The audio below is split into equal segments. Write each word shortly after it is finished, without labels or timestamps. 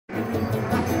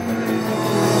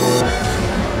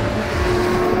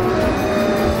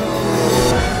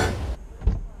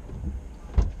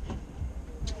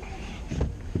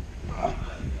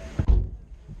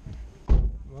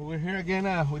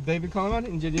with David Coleman,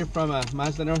 engineer from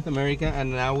Mazda North America,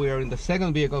 and now we are in the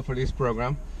second vehicle for this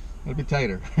program. It'll be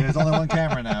tighter. Yeah, there's only one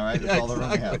camera now, right? That's Yeah, all the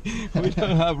room we have. we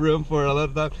don't have room for a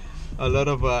lot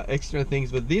of extra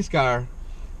things. But this car,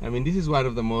 I mean, this is one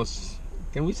of the most,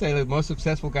 can we say, the most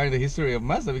successful car in the history of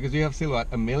Mazda, because you have still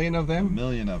what, 1 million of them? 1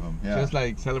 million of them, yeah. Just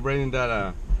like celebrating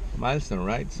that milestone,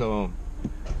 right? So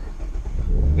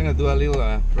we're gonna do a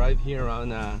little drive here around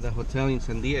the hotel in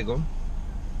San Diego.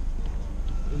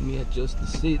 Let me adjust the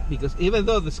seat, because even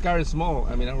though this car is small,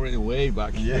 I mean, I'm already way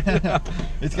back here. Yeah,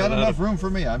 it's got enough room for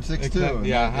me. I'm 6'2". Exactly.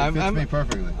 Yeah, it fits me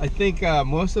perfectly. I think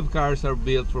most of cars are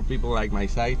built for people like my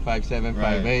size, 5'7",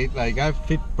 Right. 5'8". Like, I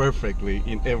fit perfectly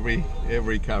in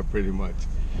every car pretty much.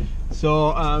 So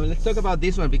let's talk about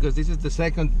this one, because this is the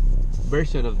second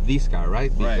version of this car,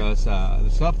 right? Because the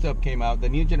soft top came out, the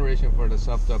new generation for the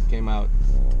soft top came out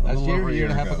last year, a year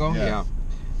and a half ago. Yeah.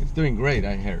 It's doing great,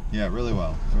 I heard. Yeah, really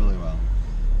well, really well.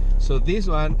 So this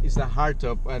one is a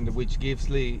hardtop, and which gives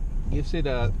it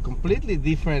a completely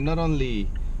different, not only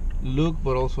look,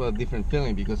 but also a different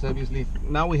feeling, because obviously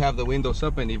now we have the windows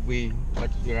open. If we touch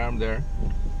your arm there,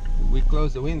 we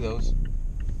close the windows,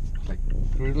 it's like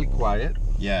really quiet.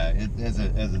 Yeah, it, as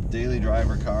a daily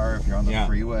driver car, if you're on the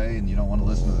freeway and you don't want to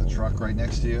listen to the truck right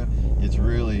next to you, it's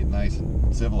really nice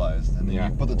and civilized. And then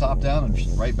you put the top down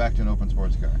and right back to an open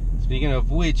sports car. Speaking of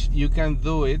which, you can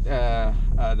do it at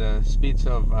speeds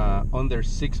of under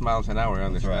 6 miles an hour, I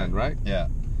understand, right? Yeah.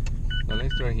 So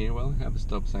let's try here. Well, we have a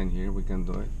stop sign here. We can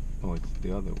do it. Oh, it's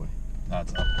the other way.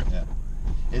 That's up, yeah.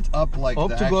 It's up like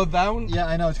up to go down? Yeah,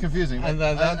 I know, it's confusing. And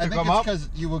then I to think come it's up? because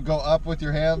you would go up with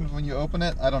your hand when you open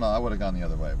it. I don't know, I would have gone the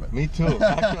other way. But me too,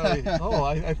 actually. Oh,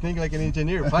 I think like an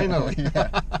engineer, finally.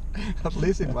 At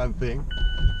least in one thing.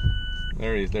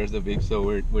 There it is, there's the beep, so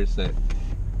we're set.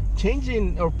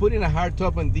 Changing or putting a hard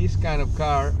top on this kind of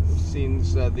car,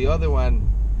 since the other one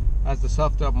has the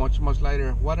soft top much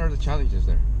lighter, what are the challenges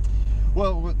there?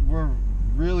 Well, we're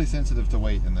really sensitive to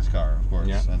weight in this car, of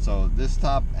course, and so this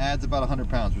top adds about 100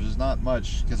 pounds, which is not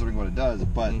much considering what it does,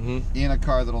 but in a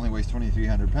car that only weighs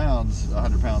 2,300 pounds,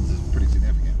 100 pounds is pretty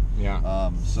significant.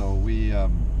 So we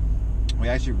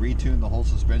actually retuned the whole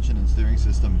suspension and steering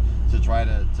system to try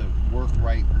to work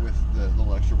right with the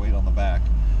little extra weight on the back,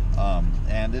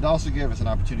 and it also gave us an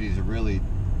opportunity to really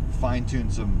fine-tune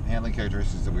some handling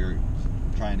characteristics that we were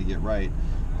trying to get right.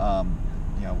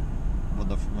 You know,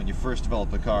 when you first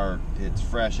develop the car, it's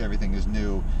fresh, everything is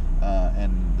new,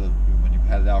 and when you've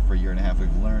had it out for 1.5 years,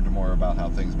 we've learned more about how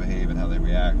things behave and how they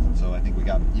react, and so I think we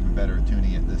got even better at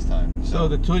tuning it this time. So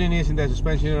the tuning is in the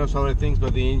suspension and those other things,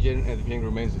 but the engine and everything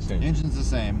remains the same. Engine's the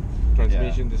same.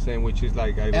 Transmission the same, which is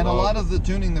like a lot of the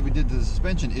tuning that we did to the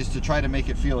suspension is to try to make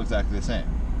it feel exactly the same.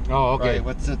 Oh, okay.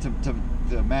 Right?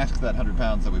 To mask that 100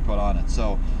 pounds that we put on it.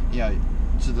 So, yeah,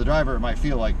 to the driver it might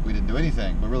feel like we didn't do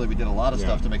anything, but really we did a lot of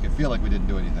stuff to make it feel like we didn't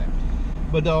do anything.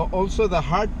 But also the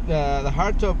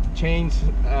hardtop changed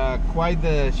quite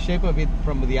the shape of it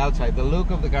from the outside. The look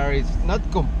of the car is not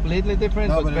completely different,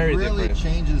 but very different. It really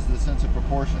changes the sense of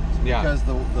proportions, because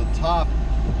the top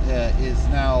is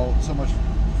now so much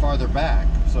farther back,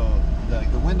 so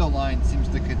the window line seems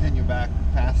to continue back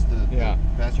past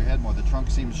past your head more. The trunk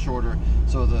seems shorter,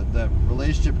 so the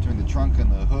relationship between the trunk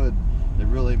and the hood, it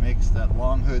really makes that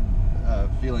long hood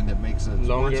feeling that makes a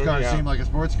sports car seem like a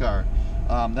sports car.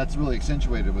 That's really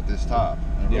accentuated with this top,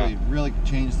 and really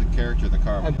changed the character of the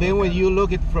car. And then when you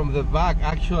look at it from the back,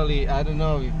 actually, I don't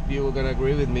know if you were gonna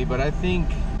agree with me, but I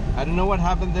don't know what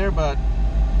happened there, but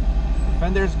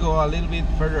fenders go a little bit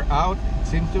further out, it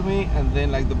seems to me, and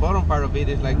then like the bottom part of it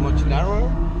is like much narrower.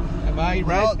 Am I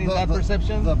right in that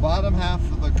perception? The bottom half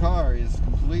of the car is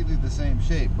completely the same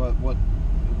shape, but when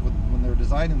they were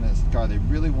designing this car, they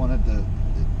really wanted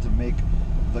to make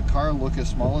the car look as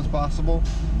small as possible,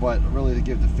 but really to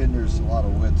give the fenders a lot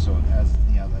of width, so it has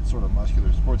that sort of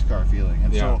muscular sports car feeling.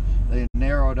 And so they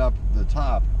narrowed up the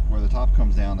top, where the top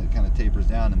comes down, it kind of tapers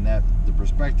down, and the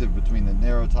perspective between the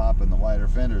narrow top and the wider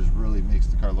fenders really makes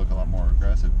the car look a lot more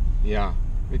aggressive. Yeah,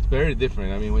 it's very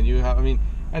different. I mean, when you have,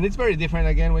 and it's very different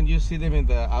again when you see them in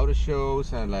the auto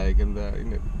shows and like in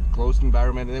the closed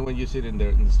environment, and then when you see it in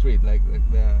the street, like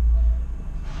the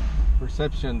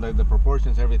perception, like the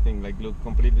proportions, everything like look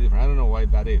completely different. I don't know why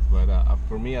that is, but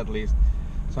for me at least,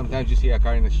 sometimes you see a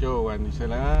car in a show and you say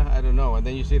like, I don't know, and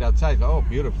then you see it outside, oh,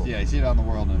 beautiful. Yeah, you see it out in the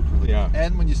world, and it's really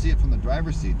and when you see it from the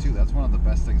driver's seat too, that's one of the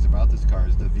best things about this car,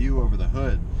 is the view over the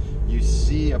hood. You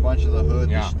see a bunch of the hood.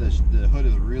 The hood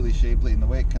is really shapely, and the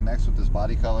way it connects with this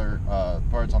body color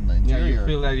parts on the interior. Yeah, you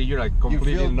feel like you're like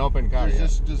completely an open car.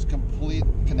 There's just complete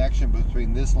connection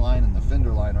between this line and the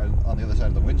fender line right on the other side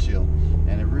of the windshield,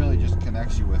 and it really just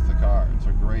connects you with the car. It's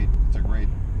a great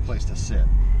place to sit.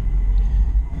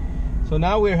 So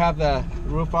now we have the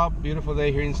roof up. Beautiful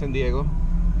day here in San Diego.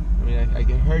 I mean, I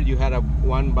heard you had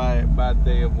one bad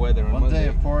day of weather on One Monday. day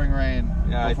of pouring rain.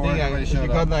 Yeah, I think you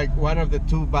got up. like one of the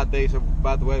 2 bad days of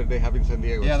bad weather they have in San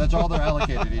Diego. Yeah, that's all they're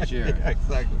allocated each year. Yeah,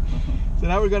 exactly. So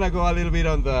now we're gonna go a little bit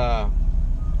on the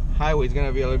highway. It's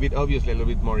gonna be a little bit, obviously a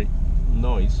little bit more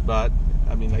noise, but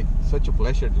I mean, like, such a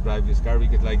pleasure to drive this car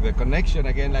because, like, the connection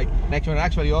again, like,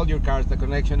 actually all your cars, the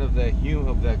connection of the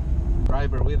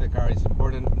driver with the car is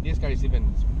important. This car is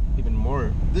even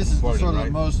more. This is sort of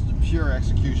the most pure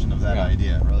execution of that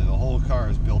idea. Really, the whole car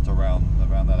is built around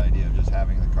that idea of just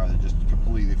having the car that just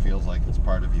completely feels like it's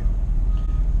part of you.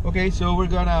 Okay, so we're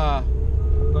gonna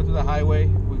go to the highway.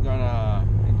 We're gonna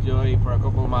enjoy for a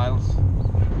couple of miles.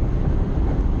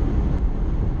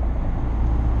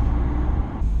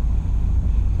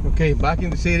 Okay, back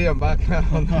in the city. I'm back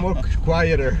on the more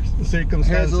quieter circumstances.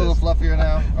 Hair's a little fluffier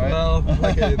now, right? Well,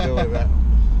 what can you do with that?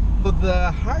 But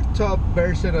the hardtop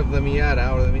version of the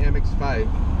Miata, or the MX-5,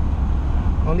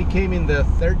 only came in the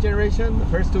 3rd generation. The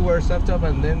first 2 were soft top,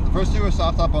 and then the first 2 were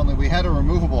soft top only. We had a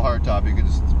removable hardtop. You could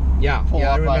just pull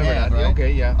off by hand, right?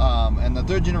 Okay, yeah. And the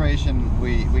 3rd generation,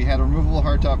 we had a removable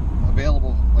hardtop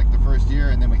available like the first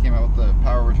year, and then we came out with the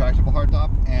power retractable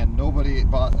hardtop, and nobody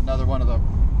bought another one of the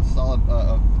solid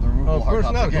the removable hardtops. Of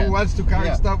course not. Again. Who wants to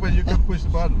carry stuff when you can push the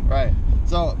button? Right.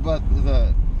 So, but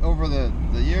over the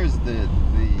years, the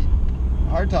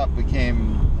hardtop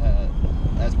became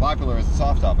as popular as the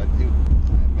soft top. It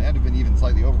had to have been even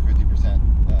slightly over 50%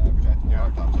 retractable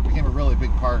hardtop. So it became a really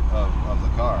big part of the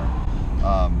car.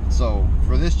 So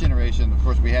for this generation, of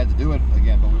course, we had to do it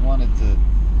again, but we wanted to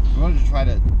try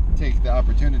to take the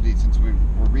opportunity, since we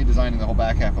were redesigning the whole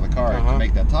back half of the car to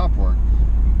make that top work.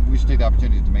 We should take the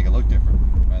opportunity to make it look different,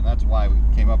 and that's why we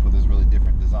came up with this really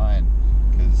different design.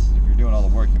 Because if you're doing all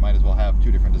the work, you might as well have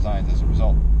 2 different designs as a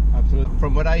result. Absolutely.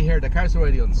 From what I hear, the car's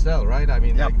already on sale, right? I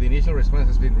mean, like, the initial response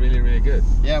has been really, really good.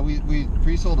 Yeah, we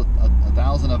pre-sold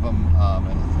 1,000 of them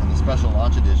in the special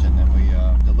launch edition, and we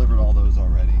delivered all those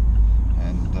already,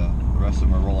 and the rest of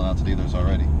them are rolling out to dealers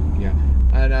already. Yeah,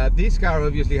 and this car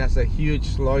obviously has a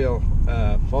huge loyal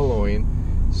following,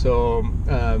 so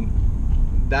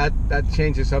that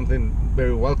changes something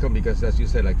very welcome, because, as you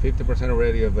said, like 50%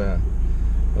 already of the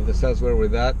sales were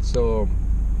with that. So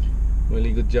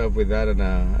really good job with that, and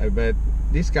I bet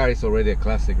this car is already a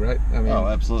classic, right? I mean, oh,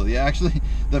 absolutely. Yeah, actually,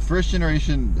 the 1st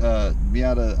generation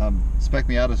Miata spec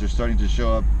Miatas are starting to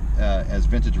show up as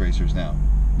vintage racers now.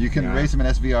 You can race them in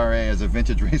SVRA as a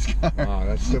vintage race car. Oh,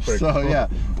 that's super so cool. Yeah,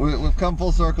 we've come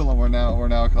full circle, and we're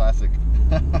now a classic.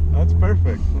 That's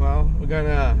perfect. Well, we're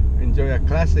gonna enjoy a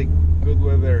classic good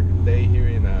weather day here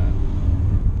in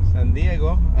San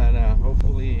Diego, and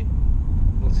hopefully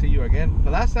we'll see you again.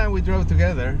 The last time we drove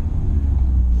together,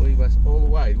 it was all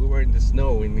white. We were in the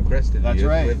snow in Crested That's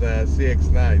right. with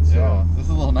CX-9. So yeah, this is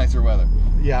a little nicer weather.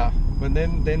 Yeah, but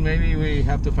then maybe we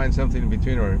have to find something in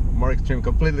between, or more extreme,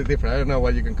 completely different. I don't know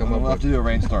what you can come up with. We'll have to do a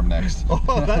rainstorm next.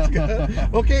 Oh, that's good.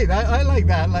 Okay, I like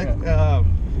that. Like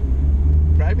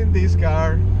driving this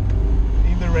car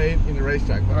in the rain in the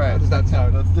racetrack. All right, how does that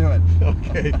sound? Let's do it.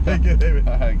 Okay, thank you, David.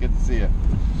 All right, good to see you.